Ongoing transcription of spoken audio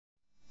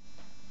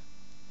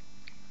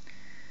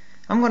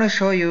I'm gonna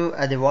show you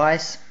a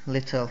device,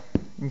 little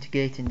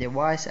integrating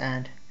device,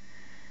 and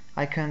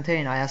I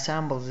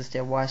assemble this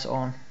device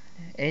on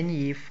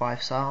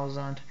NE5000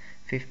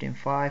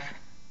 155.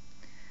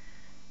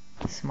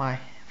 It's my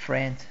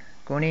friend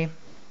Guni.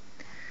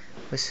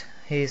 With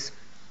his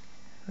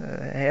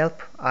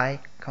help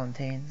I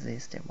contain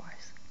this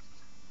device.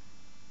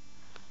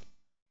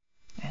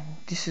 And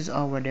this is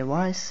our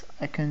device.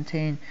 I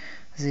contain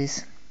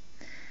this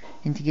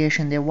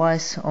integration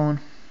device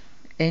on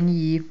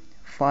NE555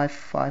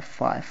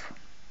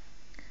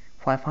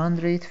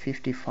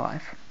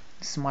 555.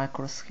 This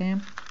micro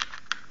scheme.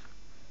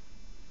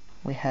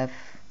 We have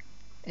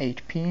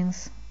 8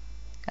 pins,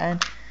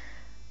 and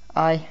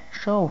I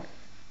show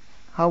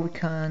how we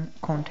can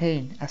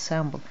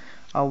assemble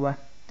our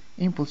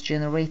impulse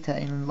generator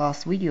in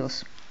last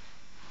videos.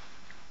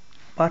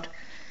 But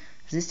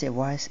this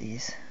device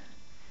is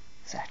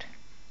that.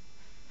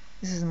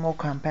 This is more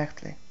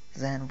compactly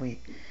than we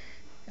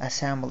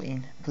assemble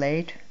in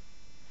plate,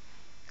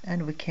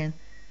 and we can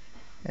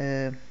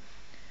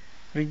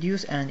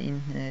reduce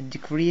and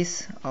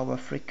decrease our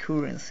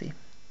frequency.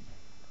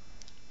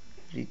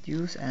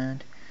 Reduce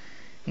and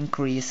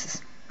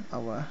increase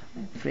our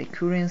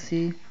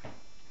frequency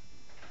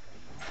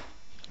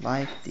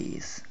like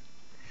this.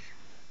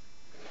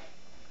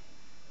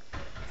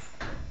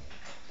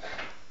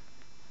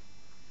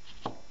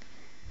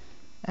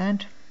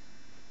 And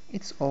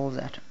it's all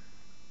that.